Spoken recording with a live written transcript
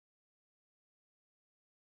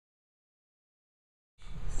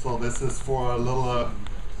So this is for a little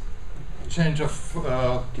change of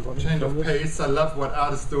pace. I love what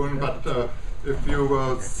art is doing, but if you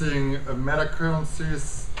were seeing meta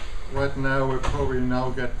currencies right now, we're probably now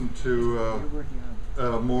getting to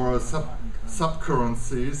more sub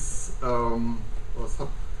currencies or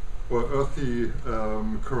earthy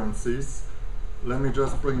currencies. Let me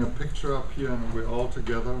just bring a picture up here, and we're all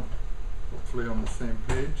together, hopefully on the same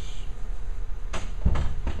page.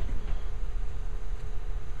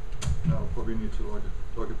 No, probably need to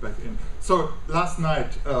log it back in. So last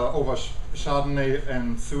night over Chardonnay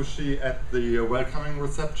and sushi at the welcoming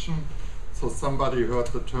reception, so somebody heard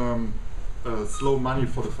the term slow money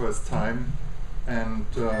for the first time, and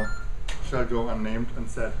shall go unnamed, and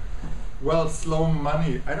said, well, slow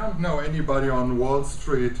money, I don't know anybody on Wall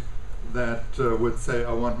Street that would say,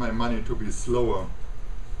 I want my money to be slower.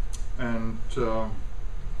 And to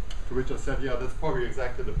which I said, yeah, that's probably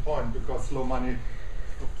exactly the point, because slow money,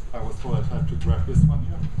 oops, I was told I had to grab this one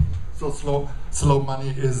here. So slow money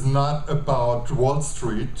is not about Wall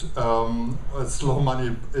Street. Slow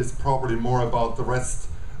money is probably more about the rest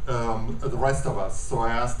of us. So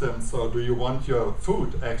I asked them, so do you want your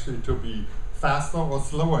food actually to be faster or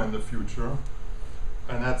slower in the future?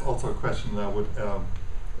 And that's also a question that I would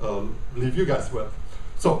leave you guys with.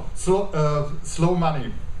 So slow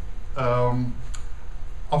money.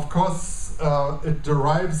 Of course, it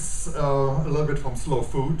derives a little bit from slow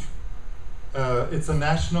food. It's a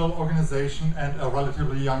national organization and a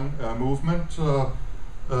relatively young movement,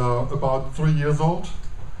 about 3 years old,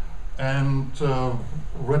 and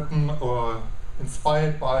written or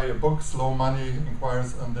inspired by a book, Slow Money,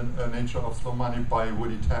 Inquiries on the Nature of Slow Money by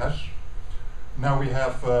Woody Tash. Now we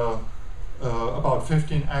have about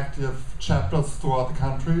 15 active chapters throughout the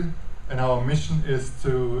country, and our mission is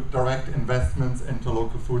to direct investments into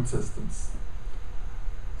local food systems.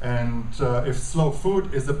 And if slow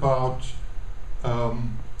food is about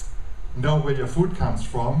know where your food comes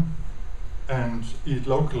from and eat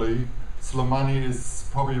locally, slow money is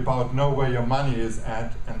probably about know where your money is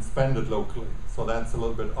at and spend it locally. So that's a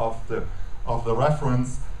little bit of the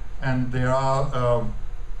reference. And there are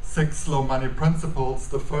 6 slow money principles.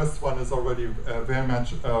 The first one is already very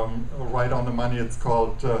much right on the money. It's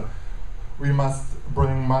called we must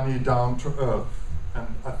bring money down to earth. And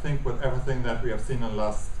I think with everything that we have seen in the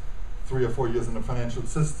last 3 or 4 years in the financial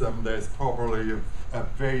system, there's probably a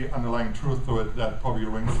very underlying truth to it that probably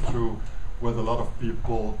rings true with a lot of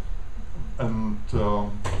people, and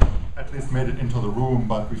at least made it into the room,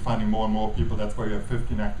 but we're finding more and more people. That's why we have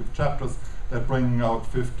 15 active chapters that bring out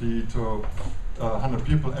 50 to 100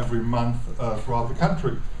 people every month throughout the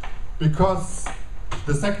country. Because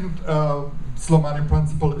the second slow money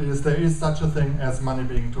principle is there is such a thing as money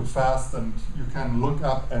being too fast, and you can look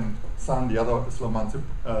up and sign the other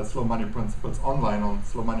slow money principles online on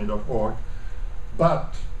slowmoney.org.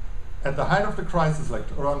 But at the height of the crisis, like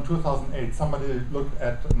around 2008, somebody looked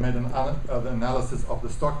at and made an analysis of the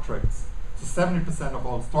stock trades. So 70% of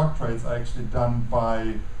all stock trades are actually done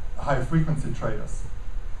by high-frequency traders.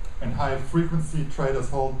 And high-frequency traders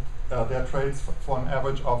hold their trades for an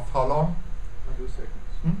average of how long? 2 seconds.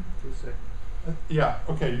 2 seconds. Yeah,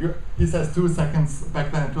 okay, he says 2 seconds.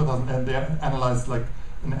 Back then in 2008, they analyzed like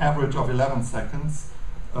an average of 11 seconds.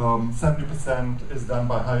 70% is done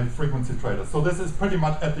by high-frequency traders. So this is pretty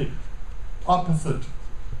much at the opposite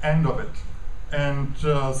end of it. And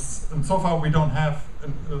so far we don't have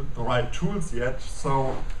the right tools yet.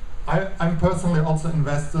 So I'm personally also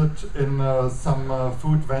invested in some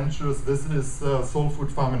food ventures. This is Soul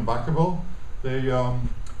Food Farm in Berkeley. They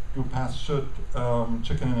do pastured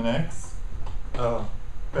chicken and eggs,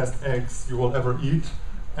 best eggs you will ever eat.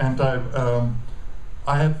 And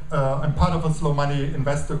I'm part of a slow money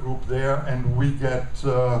investor group there, and we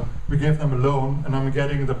gave them a loan, and I'm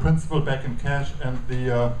getting the principal back in cash, and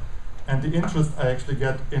the interest I actually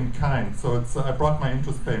get in kind. So it's I brought my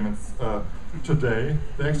interest payments today.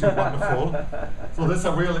 They're actually wonderful. So this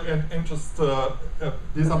are real interest.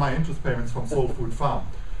 These are my interest payments from Soul Food Farm.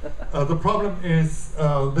 The problem is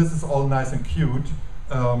this is all nice and cute.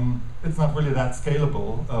 It's not really that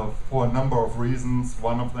scalable for a number of reasons.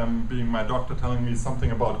 One of them being my doctor telling me something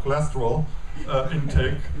about cholesterol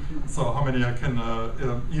intake, so how many I can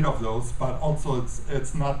eat of those. But also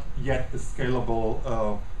it's not yet a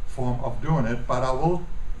scalable form of doing it. But I will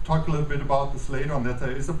talk a little bit about this later on, that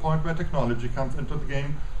there is a point where technology comes into the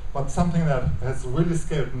game. But something that has really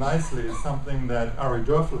scaled nicely is something that Ari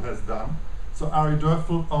Derfel has done. So Ari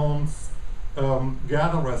Derfel owns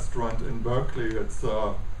Gather restaurant in Berkeley. It's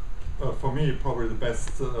for me probably the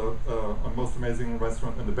best and most amazing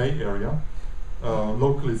restaurant in the Bay Area,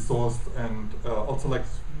 locally sourced, and also like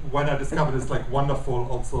when I discovered it's like wonderful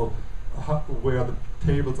also where the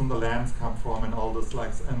tables and the lamps come from and all this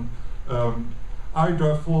likes. And Ari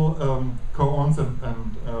Derfel co-owns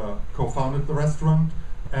and co-founded the restaurant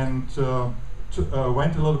and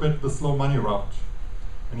went a little bit the slow money route.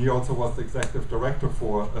 And he also was the executive director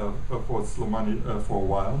for Slow Money for a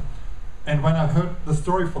while. And when I heard the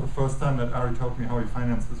story for the first time that Ari told me how he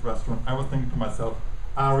financed this restaurant, I was thinking to myself,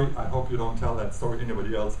 Ari, I hope you don't tell that story to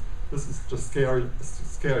anybody else. This is just scary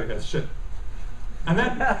as shit. And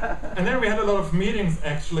then we had a lot of meetings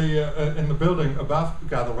actually in the building above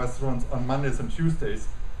Gather Restaurants on Mondays and Tuesdays.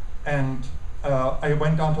 And I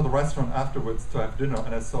went down to the restaurant afterwards to have dinner,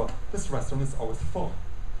 and I saw this restaurant is always full.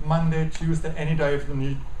 Monday, Tuesday, any day of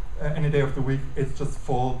the week, it's just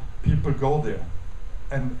full. People go there,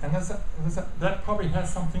 and that probably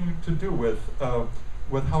has something to do with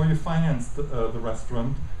how you finance the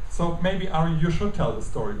restaurant. So maybe Ari, you should tell the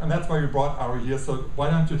story, and that's why we brought Ari here. So why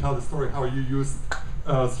don't you tell the story how you used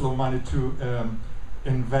Slow Money to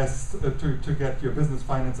invest to get your business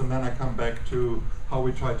finance, and then I come back to how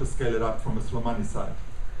we try to scale it up from a Slow Money side.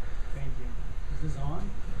 Thank you. Is this on?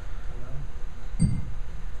 Hello?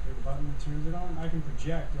 The button that turns it on? I can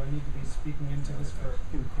project. Do I need to be speaking into this for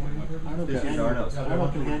recording purposes? Arno, Yeah, can Arno. Arno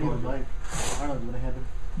can hand you the mic. Arno, do you want to hand it?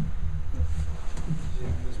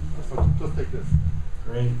 Just take this.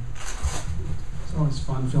 Great. It's always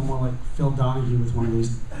fun. Feel more like Phil Donahue with one of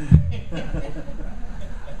these.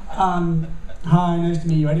 Hi, nice to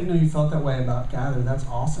meet you. I didn't know you felt that way about Gather. That's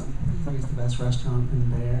awesome. I think it's the best restaurant in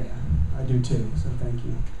the Bay Area. I do too, so thank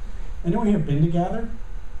you. Anyone here been to Gather?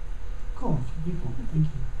 Cool, a few people. Thank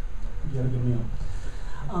you. You had a good meal.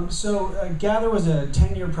 Gather was a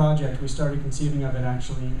 10-year project. We started conceiving of it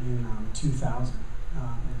actually in 2000.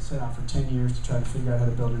 And set out for 10 years to try to figure out how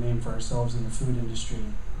to build a name for ourselves in the food industry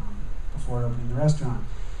before opening the restaurant.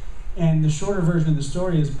 And the shorter version of the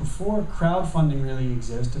story is before crowdfunding really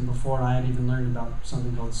existed and before I had even learned about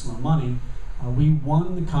something called Slow Money, we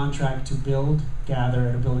won the contract to build Gather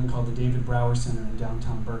at a building called the David Brower Center in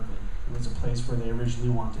downtown Berkeley. It was a place where they originally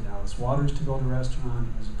wanted Alice Waters to build a restaurant.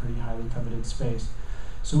 It was a pretty highly coveted space.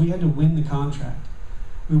 So we had to win the contract.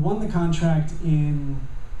 We won the contract in,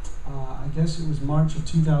 I guess it was March of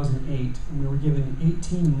 2008, and we were given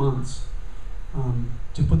 18 months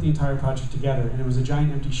to put the entire project together, and it was a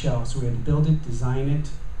giant empty shell, so we had to build it, design it,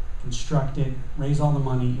 construct it, raise all the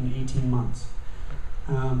money in 18 months.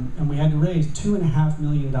 And we had to raise $2.5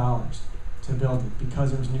 million to build it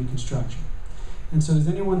because it was new construction. And so does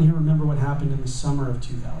anyone here remember what happened in the summer of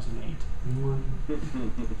 2008? Anyone?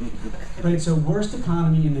 Right, so worst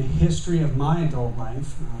economy in the history of my adult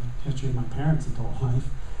life, history of my parents' adult life,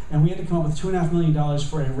 and we had to come up with $2.5 million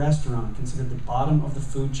for a restaurant considered the bottom of the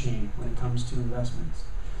food chain when it comes to investments.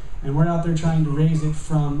 And we're out there trying to raise it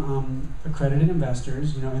from accredited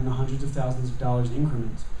investors, in the hundreds of thousands of dollars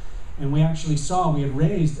increments. And we actually saw we had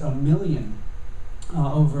raised $1 million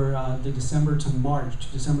over the December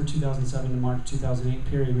 2007 to March 2008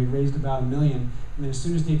 period. We raised about $1 million, and then as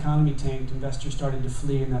soon as the economy tanked, investors started to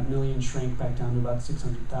flee, and that $1 million shrank back down to about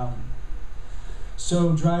 600,000.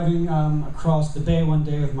 So driving across the bay one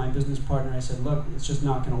day with my business partner, I said, look, it's just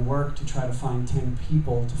not going to work to try to find 10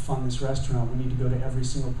 people to fund this restaurant. We need to go to every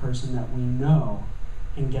single person that we know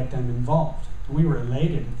and get them involved. And we were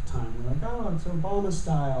elated at the time. We were like, oh, it's Obama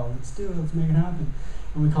style. Let's do it. Let's make it happen.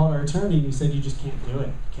 And we called our attorney, and he said, you just can't do it.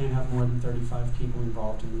 You can't have more than 35 people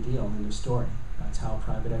involved in the deal. End of story. That's how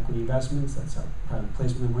private equity investments, that's how private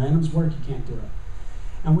placement memorandums work. You can't do it.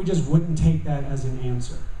 And we just wouldn't take that as an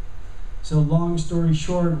answer. So long story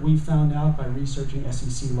short, we found out by researching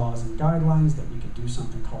SEC laws and guidelines that we could do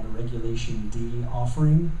something called a Regulation D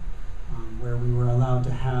offering, where we were allowed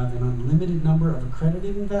to have an unlimited number of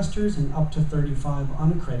accredited investors and up to 35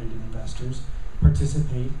 unaccredited investors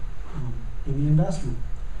participate in the investment.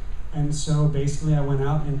 And so basically I went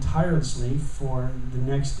out and tirelessly for the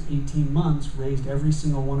next 18 months raised every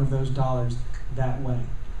single one of those dollars that way.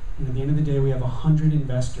 And at the end of the day, we have 100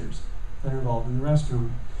 investors that are involved in the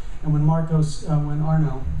restaurant. And when Arno,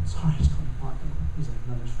 sorry, I just called him Marco, he's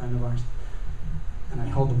another friend of ours, and I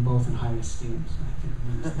hold them both in high esteem, so I think it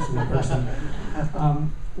means the same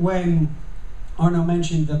person. When Arno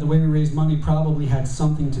mentioned that the way we raised money probably had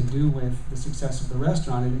something to do with the success of the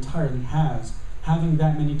restaurant, it entirely has. Having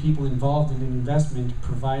that many people involved in an investment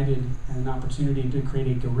provided an opportunity to create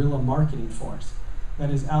a guerrilla marketing force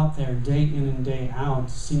that is out there day in and day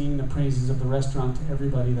out singing the praises of the restaurant to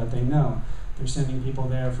everybody that they know. They're sending people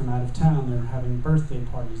there from out of town, they're having birthday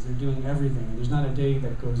parties, they're doing everything. And there's not a day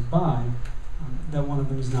that goes by that one of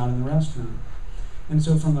them is not in the restaurant. And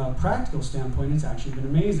so from a practical standpoint, it's actually been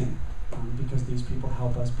amazing because these people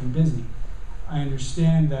help us be busy. I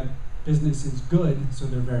understand that business is good, so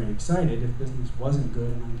they're very excited. If business wasn't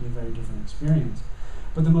good, it might be a very different experience.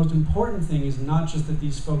 But the most important thing is not just that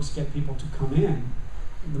these folks get people to come in.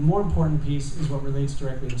 The more important piece is what relates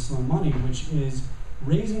directly to slow money, which is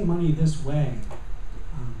raising money this way,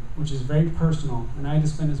 which is very personal. And I had to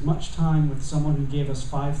spend as much time with someone who gave us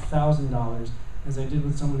 $5,000 as I did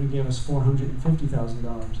with someone who gave us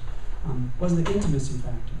 $450,000. Was the intimacy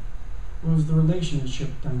factor. It was the relationship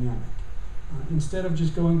dynamic. Instead of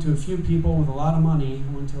just going to a few people with a lot of money,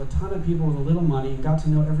 I went to a ton of people with a little money and got to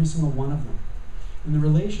know every single one of them. And the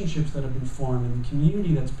relationships that have been formed and the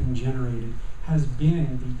community that's been generated has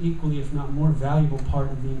been the equally, if not more valuable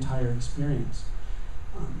part of the entire experience.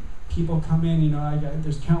 People come in,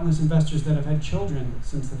 there's countless investors that have had children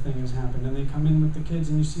since the thing has happened, and they come in with the kids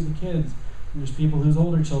and you see the kids. And there's people whose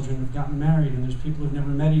older children have gotten married, and there's people who've never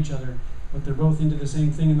met each other, but they're both into the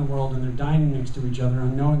same thing in the world and they're dining next to each other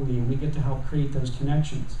unknowingly, and we get to help create those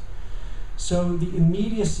connections. So the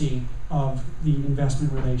immediacy of the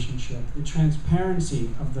investment relationship, the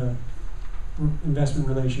transparency of the investment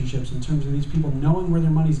relationships in terms of these people knowing where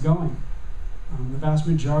their money's going. The vast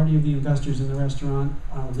majority of the investors in the restaurant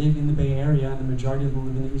live in the Bay Area, and the majority of them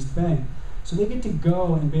live in the East Bay. So they get to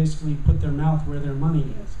go and basically put their mouth where their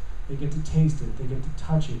money is. They get to taste it, they get to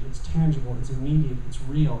touch it, it's tangible, it's immediate, it's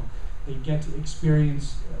real. They get to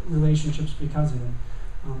experience relationships because of it.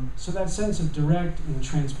 So that sense of direct and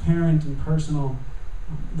transparent and personal,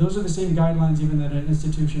 those are the same guidelines even that an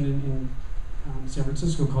institution in San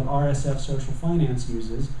Francisco called RSF Social Finance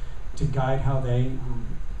uses to guide how they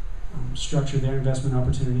structure their investment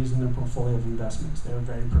opportunities in their portfolio of investments. They're a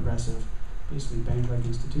very progressive, basically bank-like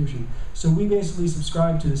institution. So we basically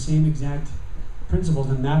subscribe to the same exact principles,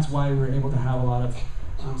 and that's why we're able to have a lot of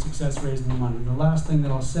success raising the money. The last thing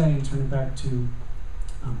that I'll say, and turn it back to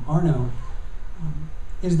Arno,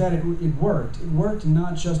 is that it worked. It worked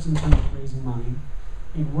not just in terms of raising money,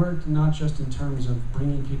 it worked not just in terms of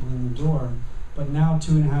bringing people in the door, but now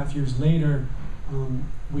 2.5 years later,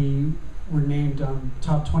 we were named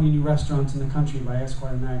top 20 new restaurants in the country by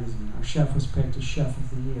Esquire Magazine. Our chef was picked as Chef of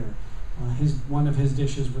the Year. One of his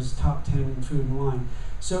dishes was top 10 in Food and Wine.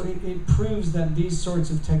 So it proves that these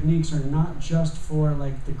sorts of techniques are not just for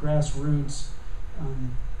like the grassroots,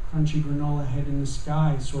 crunchy granola head in the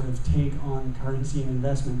sky sort of take on currency and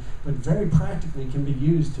investment, but very practically can be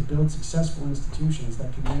used to build successful institutions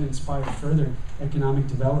that can then inspire further economic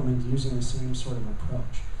development using the same sort of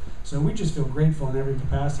approach. So we just feel grateful in every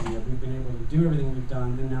capacity that we've been able to do everything we've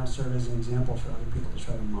done and now serve as an example for other people to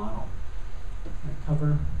try to model.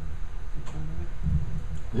 Cover.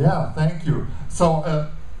 Yeah, thank you. So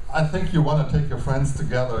I think you want to take your friends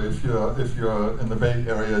together. If you're in the Bay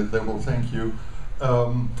Area, they will thank you.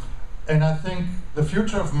 And I think the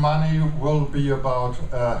future of money will be about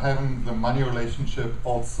having the money relationship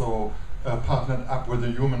also partnered up with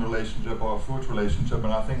a human relationship or a food relationship.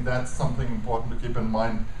 And I think that's something important to keep in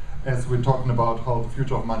mind as we're talking about how the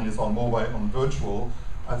future of money is on mobile and virtual.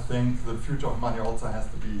 I think the future of money also has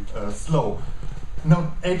to be slow.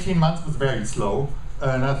 Now, 18 months was very slow.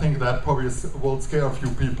 And I think that probably will scare a few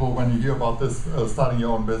people when you hear about this, starting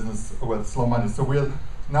your own business with slow money. So we're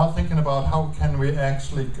now thinking about how can we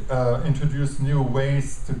actually introduce new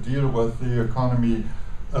ways to deal with the economy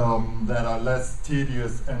that are less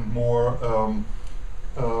tedious and more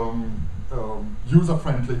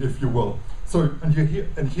user-friendly, if you will. So, and hear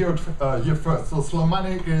it here first. So Slow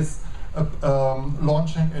Money is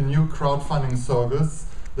launching a new crowdfunding service.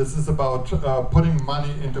 This is about putting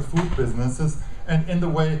money into food businesses and in the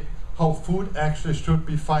way how food actually should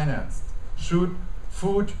be financed.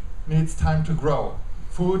 Food needs time to grow.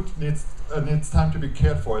 Food needs time to be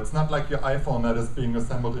cared for. It's not like your iPhone that is being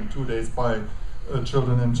assembled in 2 days by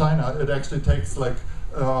children in China. It actually takes like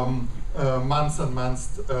months and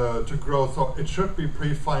months to grow, so it should be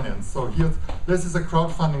pre-financed. So this is a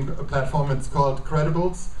crowdfunding platform. It's called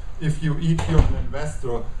Credibles. If you eat, you're an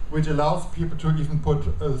investor, which allows people to even put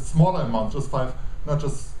a smaller amount, not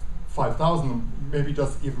just 5,000, maybe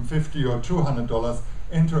just even $50 or $200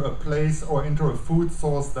 into a place or into a food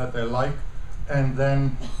source that they like, and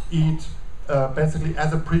then eat basically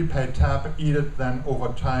as a prepaid tab, eat it then over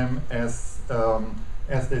time as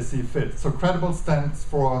they see fit. So Credible stands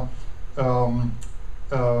for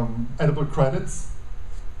edible credits,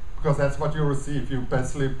 because that's what you receive. You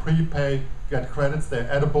basically prepay, get credits, they're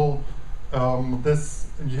edible.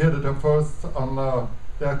 You heard it first on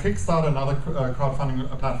there are Kickstarter and other crowdfunding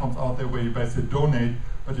platforms out there where you basically donate,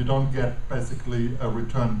 but you don't get basically a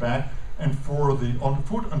return back. And for the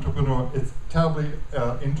food entrepreneur, it's terribly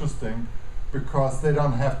interesting because they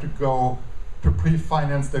don't have to go to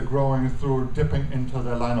pre-finance their growing through dipping into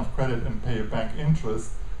their line of credit and pay a bank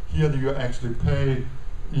interest. Here you actually pay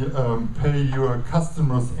your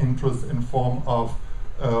customers' interest in form of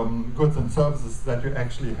goods and services that you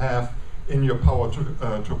actually have in your power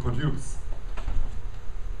to produce.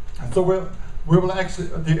 So we will actually,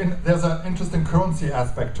 there's an interesting currency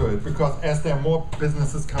aspect to it, because as there are more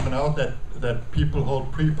businesses coming out that people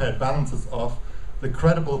hold prepaid balances of, the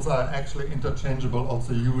credibles are actually interchangeable,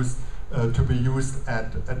 also used to be used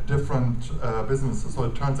at different businesses. So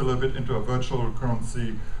it turns a little bit into a virtual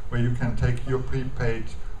currency where you can take your prepaid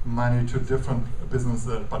money to different businesses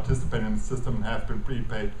that participate in the system and have been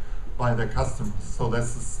prepaid by their customers. So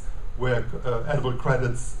this is where edible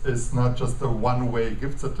credits is not just a one-way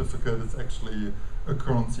gift certificate, it's actually a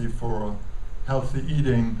currency for healthy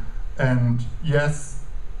eating. And yes,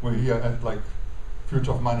 we're here at like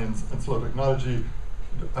Future of Money and Slow Technology,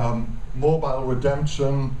 mobile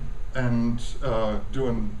redemption and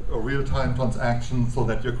doing a real-time transaction so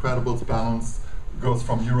that your credibles balance goes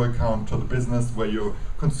from your account to the business, where your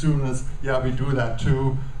consumers, yeah, we do that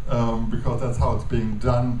too, because that's how it's being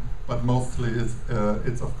done. But mostly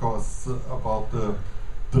it's of course about the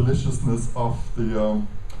deliciousness of the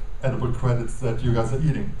edible credits that you guys are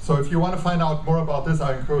eating. So if you want to find out more about this,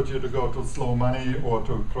 I encourage you to go to Slow Money or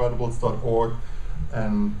to credibles.org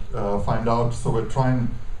and find out. So we're trying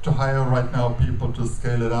to hire right now people to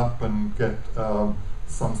scale it up and get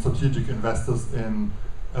some strategic investors in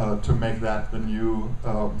to make that the new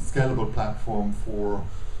scalable platform for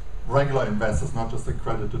regular investors, not just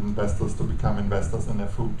accredited investors, to become investors in their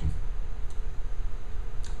food.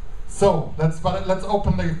 So let's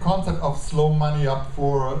open the concept of slow money up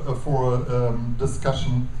for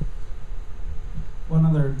discussion. One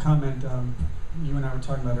other comment you and I were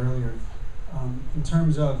talking about earlier, in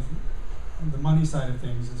terms of the money side of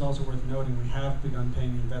things, it's also worth noting we have begun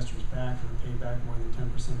paying the investors back, and paid back more than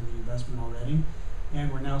 10% of the investment already.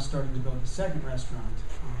 And we're now starting to build a second restaurant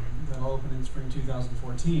that'll open in spring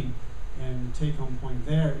 2014. And the take-home point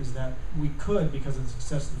there is that we could, because of the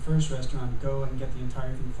success of the first restaurant, go and get the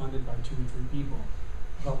entire thing funded by 2 or 3 people,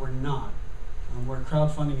 but we're not. Where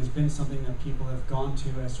crowdfunding has been something that people have gone to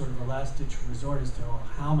as sort of a last-ditch resort as to, oh,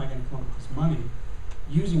 how am I going to come up with this money?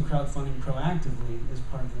 Using crowdfunding proactively is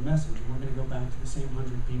part of the message. And we're going to go back to the same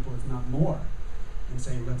 100 people, if not more, and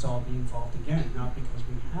say, let's all be involved again, not because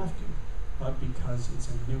we have to, but because it's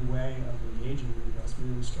a new way of engaging in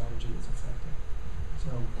investment and a strategy that's effective. So,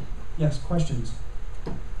 yes, questions?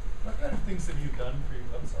 What kind of things have you done for your,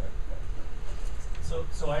 I'm sorry.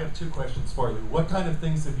 So I have 2 questions for you. What kind of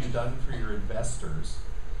things have you done for your investors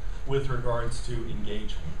with regards to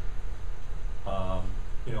engagement?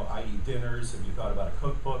 I.e. dinners, have you thought about a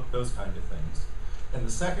cookbook, those kind of things? And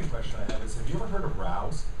the second question I have is, have you ever heard of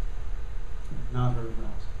Rouse? Not heard of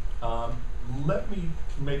Rouse. Let me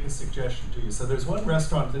make a suggestion to you. So there's one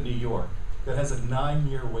restaurant in New York that has a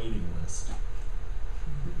 9-year waiting list.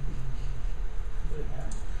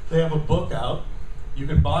 They have a book out. You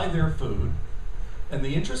can buy their food. And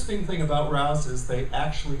the interesting thing about Rouse is they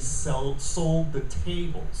actually sold the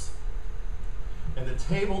tables. And the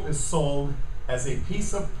table is sold as a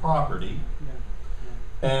piece of property.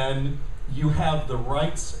 And you have the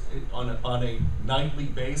rights on a nightly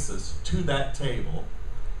basis to that table.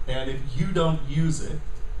 And if you don't use it,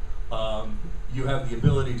 you have the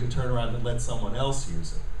ability to turn around and let someone else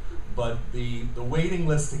use it. But the waiting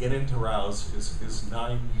list to get into Rouse is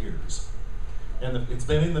 9 years. And it's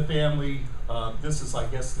been in the family, this is, I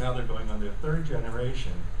guess, now they're going on their 3rd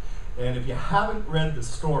generation. And if you haven't read the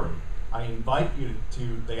story, I invite you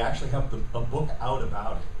to, they actually have a book out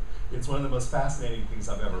about it. It's one of the most fascinating things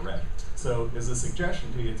I've ever read. So as a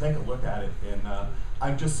suggestion to you, take a look at it. And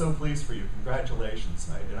I'm just so pleased for you. Congratulations,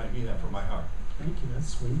 and I mean that from my heart. Thank you,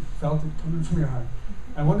 that's sweet. Felt it coming from your heart.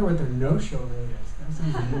 I wonder what their no-show rate is. That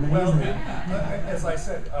sounds amazing. Well, as I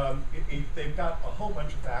said, they've got a whole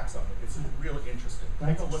bunch of facts on it. It's really interesting.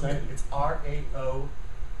 That's Take a look at it. It's RAO''S.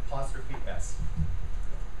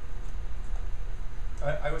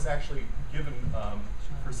 I was actually given,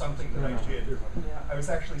 for something that I did, I was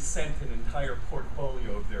actually sent an entire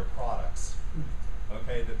portfolio of their products,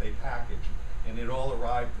 okay, that they package. And it all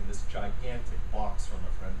arrived in this gigantic box from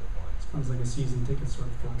a friend of mine. Sounds like a season ticket sort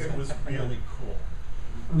of concept. It was really cool.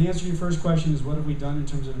 And the answer to your first question is, what have we done in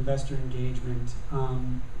terms of investor engagement?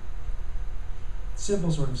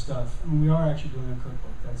 Simple sort of stuff. I mean, we are actually doing a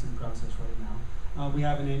cookbook that's in process right now. We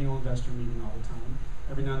have an annual investor meeting all the time.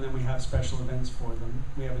 Every now and then we have special events for them.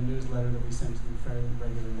 We have a newsletter that we send to them fairly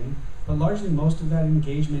regularly. But largely most of that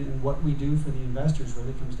engagement and what we do for the investors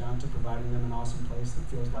really comes down to providing them an awesome place that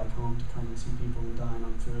feels like home to come and see people and dine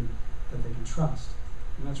on food that they can trust.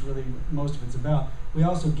 And that's really what most of it's about. We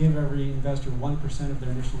also give every investor 1% of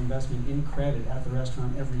their initial investment in credit at the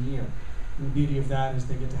restaurant every year. And the beauty of that is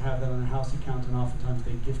they get to have that on their house account, and oftentimes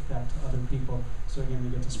they gift that to other people. So again, they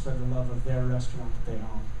get to spread the love of their restaurant that they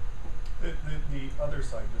own. The other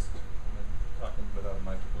side, just talking without a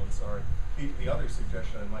microphone, sorry. The other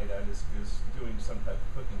suggestion I might add is doing some type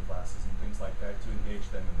of cooking classes and things like that to engage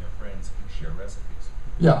them and their friends and share recipes.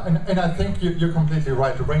 Yeah, and I think you're completely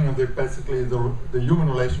right to bring basically the human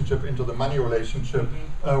relationship into the money relationship.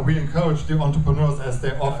 We encourage the entrepreneurs as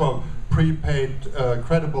they offer prepaid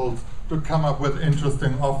credibles to come up with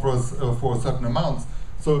interesting offers for certain amounts.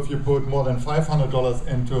 So if you put more than $500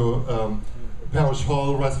 into Parish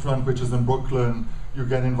Hall restaurant, which is in Brooklyn, you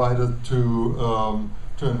get invited to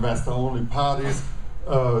investor-only parties.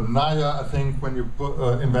 Naya, I think when you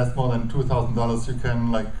invest more than $2,000, you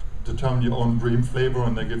can like determine your own dream flavor,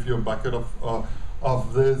 and they give you a bucket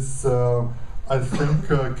of this. I think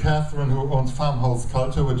Catherine, who owns Farmhouse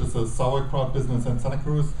Culture, which is a sauerkraut business in Santa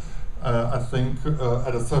Cruz, I think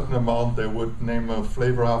at a certain amount they would name a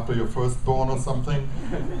flavor after your firstborn or something.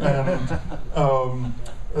 And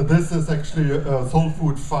this is actually a soul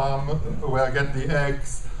food farm where I get the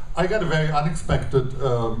eggs. I got a very unexpected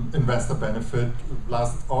investor benefit.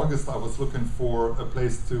 Last August I was looking for a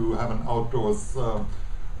place to have an outdoors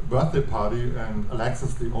birthday party, and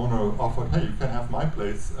Alexis, the owner, offered, hey, you can have my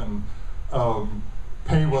place. And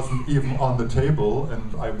pay wasn't even on the table,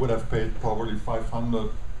 and I would have paid probably $500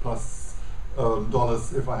 plus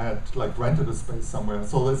dollars if I had like rented a space somewhere.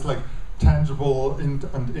 So there's like tangible and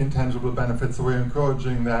intangible benefits. So we're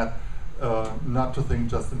encouraging that not to think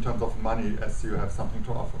just in terms of money as you have something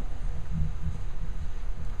to offer.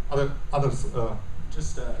 Others?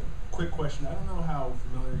 Just a quick question. I don't know how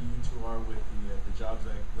familiar you two are with the Jobs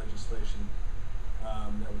Act legislation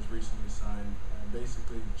that was recently signed.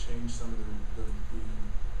 Basically changed some of the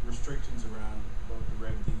restrictions around both the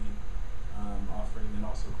Reg D offering and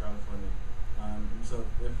also crowdfunding. So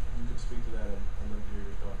if you could speak to that, I'd love to hear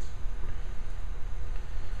your thoughts.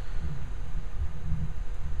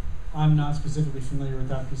 I'm not specifically familiar with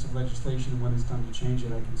that piece of legislation and what it's done to change it.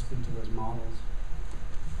 I can speak to those models.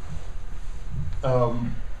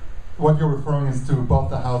 What you're referring is to both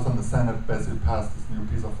the House and the Senate basically passed this new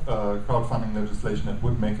piece of crowdfunding legislation that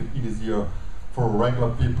would make it easier for regular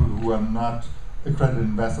people who are not accredited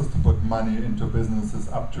investors to put money into businesses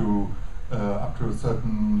up to a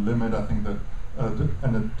certain limit. I think that,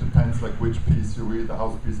 and it depends like which piece you read, the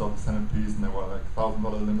House piece or the Senate piece, and there were like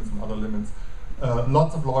 $1,000 limits and other limits.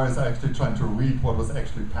 Lots of lawyers are actually trying to read what was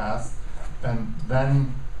actually passed, and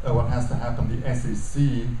then what has to happen, the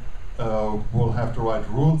SEC will have to write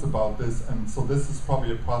rules about this, and so this is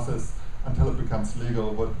probably a process until it becomes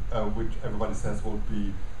legal, which everybody says will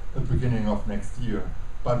be the beginning of next year.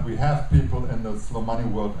 But we have people in the slow money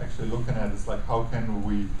world actually looking at it, like how can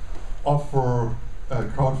we offer a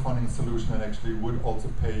crowdfunding solution that actually would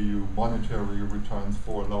also pay you monetary returns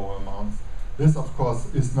for lower amounts. This of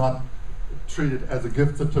course is not treated as a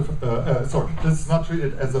gift certificate, this is not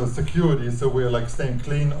treated as a security, so we're like staying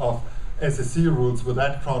clean of SEC rules with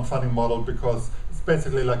that crowdfunding model because it's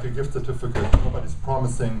basically like a gift certificate. Nobody's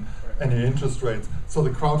promising any interest rates. So the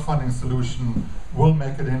crowdfunding solution will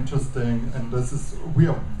make it interesting, and we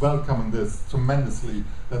are welcoming this tremendously,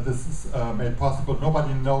 that this is made possible.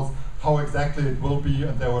 Nobody knows how exactly it will be,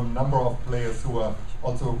 and there are a number of players who are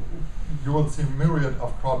also, you will see a myriad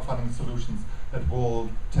of crowdfunding solutions that will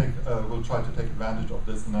try to take advantage of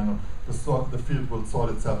this, and then the field will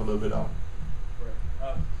sort itself a little bit out.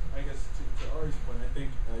 Right. I guess to Ari's point, I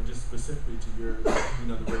think just specifically to your,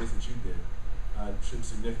 the raise that you did should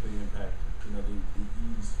significantly impact, the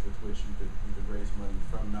ease with which you could raise money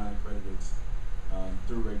from non-accrediteds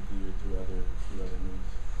through Reg D or through other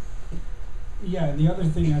means. Yeah, and the other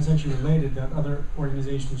thing that's actually related that other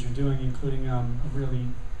organizations are doing, including a really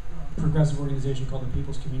progressive organization called the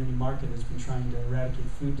People's Community Market, has been trying to eradicate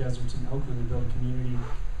food deserts in Oakland and build a community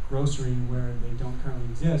grocery where they don't currently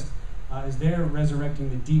exist, is they're resurrecting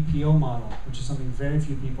the DPO model, which is something very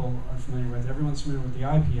few people are familiar with. Everyone's familiar with the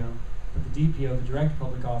IPO, but the DPO, the direct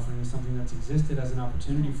public offering, is something that's existed as an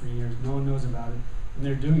opportunity for years. No one knows about it, and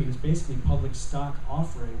they're doing it. It's basically public stock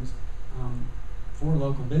offerings for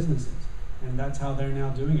local businesses, and that's how they're now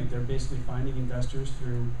doing it. They're basically finding investors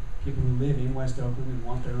through people who live in West Oakland and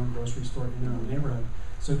want their own grocery store in their own neighborhood.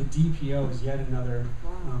 So the DPO is yet another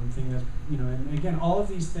thing that, and again, all of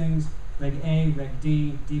these things, Reg A, Reg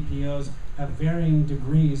D, DPOs, have varying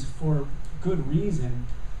degrees for good reason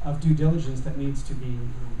of due diligence that needs to be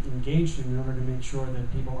engaged in order to make sure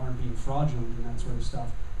that people aren't being fraudulent and that sort of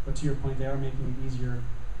stuff. But to your point, they are making it easier,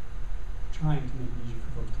 trying to make it easier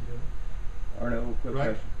for folks to do it. Arno, quick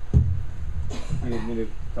Right. question. You need to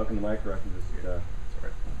talk in the mic, or I can just.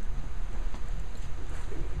 Sorry.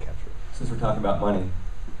 Since we're talking about money,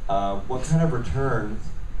 what kind of returns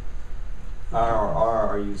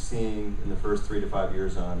are you seeing in the first 3 to 5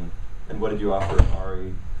 years on, and what did you offer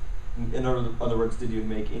Ari? In other words, did you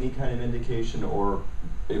make any kind of indication, or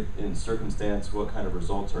if in circumstance, what kind of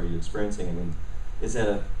results are you experiencing? I mean, is that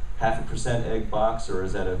a 0.5% egg box, or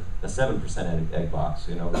is that a 7% egg box?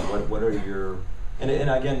 You know, what are your, and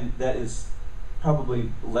again, that is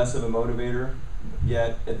probably less of a motivator,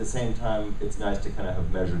 yet at the same time, it's nice to kind of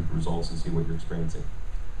have measured results and see what you're experiencing.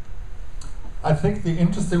 I think the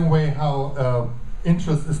interesting way how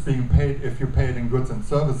interest is being paid if you pay it in goods and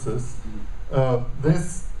services,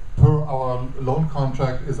 this per our loan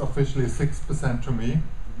contract is officially 6% to me,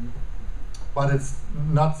 but it's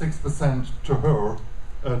not 6% to her,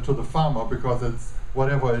 to the farmer, because it's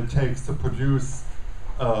whatever it takes to produce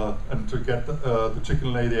and to get the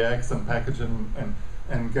chicken lay the eggs and package it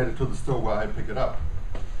and get it to the store where I pick it up.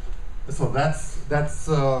 So that's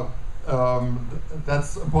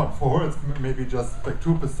important for her. It's maybe just like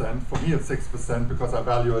 2%. For me, it's 6% because I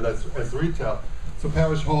value it as retail. So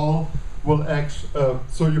Parish Hall will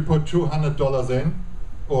so you put $200 in,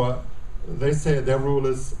 or they say their rule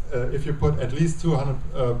is if you put at least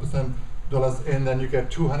 200% dollars in, then you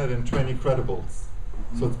get 220 credibles.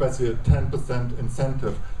 So it's basically a 10%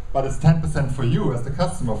 incentive. But it's 10% for you as the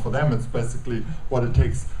customer. For them, it's basically what it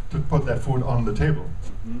takes to put that food on the table.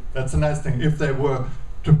 That's a nice thing. If they were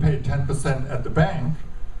to pay 10% at the bank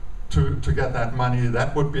to get that money,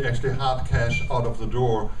 that would be actually hard cash out of the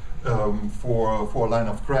door for a line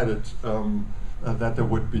of credit that they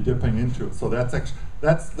would be dipping into. So that's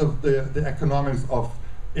the economics of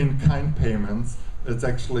in-kind payments. It's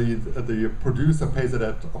actually the producer pays it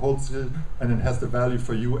at wholesale, and it has the value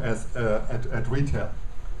for you as at retail.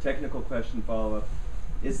 Technical question follow-up.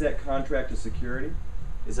 Is that contract a security?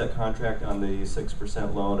 Is that contract on the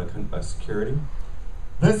 6% loan a security?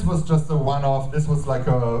 This was just a one-off. This was like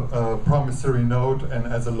a promissory note, and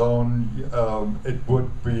as a loan, it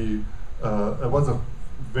would be. It was a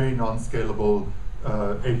very non-scalable.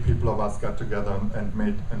 8 people of us got together and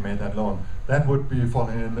made that loan. That would be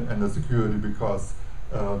falling in a security because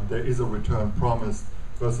there is a return promised.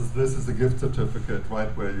 Versus this is a gift certificate, right,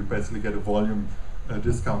 where you basically get a volume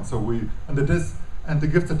discount. So the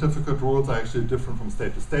gift certificate rules are actually different from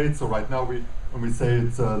state to state. So right now, when we say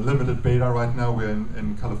it's a limited beta, right now we're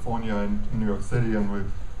in California and in New York City, and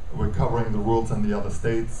we're covering the rules in the other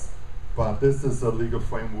states. But this is a legal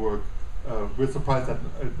framework. We're surprised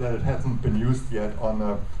that it hasn't been used yet on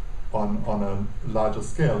a larger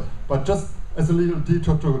scale. But just as a little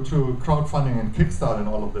detour to crowdfunding and Kickstarter and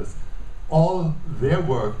all of this, all their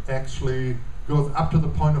work actually goes up to the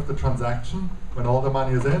point of the transaction. When all the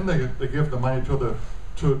money is in, they give the money to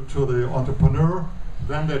the entrepreneur.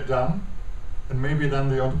 Then they're done, and maybe then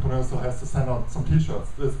the entrepreneur still has to send out some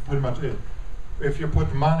T-shirts. That's pretty much it. If you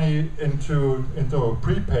put money into a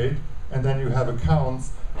prepaid and then you have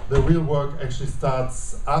accounts, the real work actually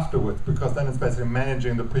starts afterwards, because then it's basically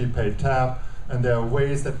managing the prepaid tab, and there are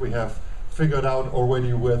ways that we have figured out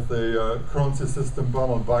already with the currency system,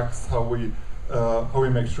 Bernal Bucks, how we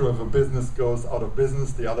make sure if a business goes out of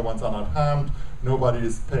business, the other ones are not harmed. Nobody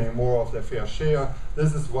is paying more of their fair share.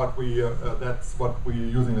 This is what that's what we're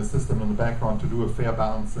using a system in the background to do a fair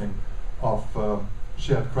balancing of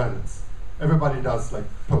shared credits. Everybody does like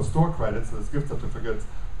per-store credits, there's gift certificates,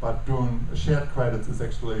 but doing shared credits is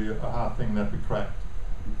actually a hard thing that we cracked.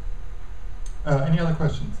 Any other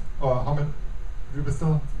questions? Or how many? Do we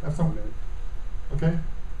still have some? Okay.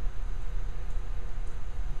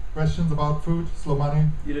 Questions about food, slow money?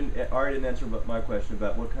 Ari didn't answer my question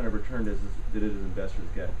about what kind of return did his investors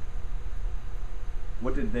get?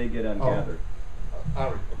 What did they get on Gather?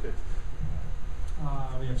 Ari, okay.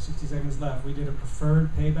 We have 60 seconds left. We did a preferred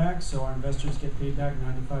payback, so our investors get paid back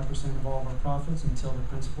 95% of all of our profits until the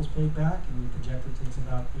principal's paid back, and we project it takes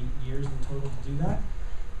about 8 years in total to do that.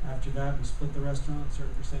 After that, we split the restaurant,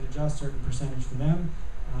 certain percentage us, certain percentage for them,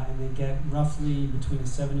 and they get roughly between a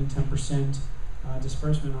 7 and 10%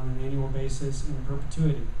 disbursement on an annual basis in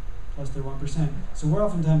perpetuity, plus their 1%. So we're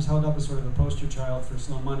oftentimes held up as sort of the poster child for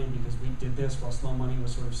slow money because we did this while slow money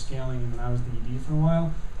was sort of scaling, and I was the ED for a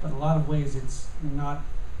while. But in a lot of ways, it's not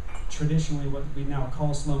traditionally what we now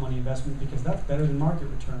call slow money investment, because that's better than market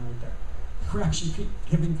return right there. We're actually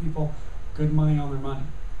giving people good money on their money,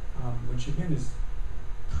 which again is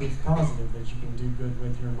proof positive that you can do good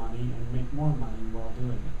with your money and make more money while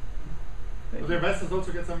doing it. But the investors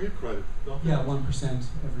also get some yield credit, don't they? Yeah, 1%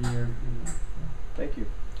 every year. Yeah. Thank you.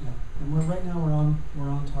 Yeah, and right now we're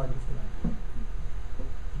on target for that.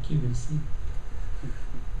 Thank you. Good to see you.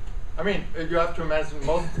 I mean, you have to imagine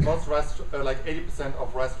most like 80%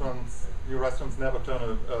 of restaurants, new restaurants never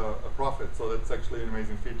turn a profit. So that's actually an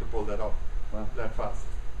amazing feat to pull that off that fast.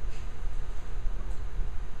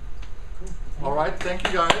 Cool. All right, thank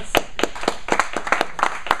you guys.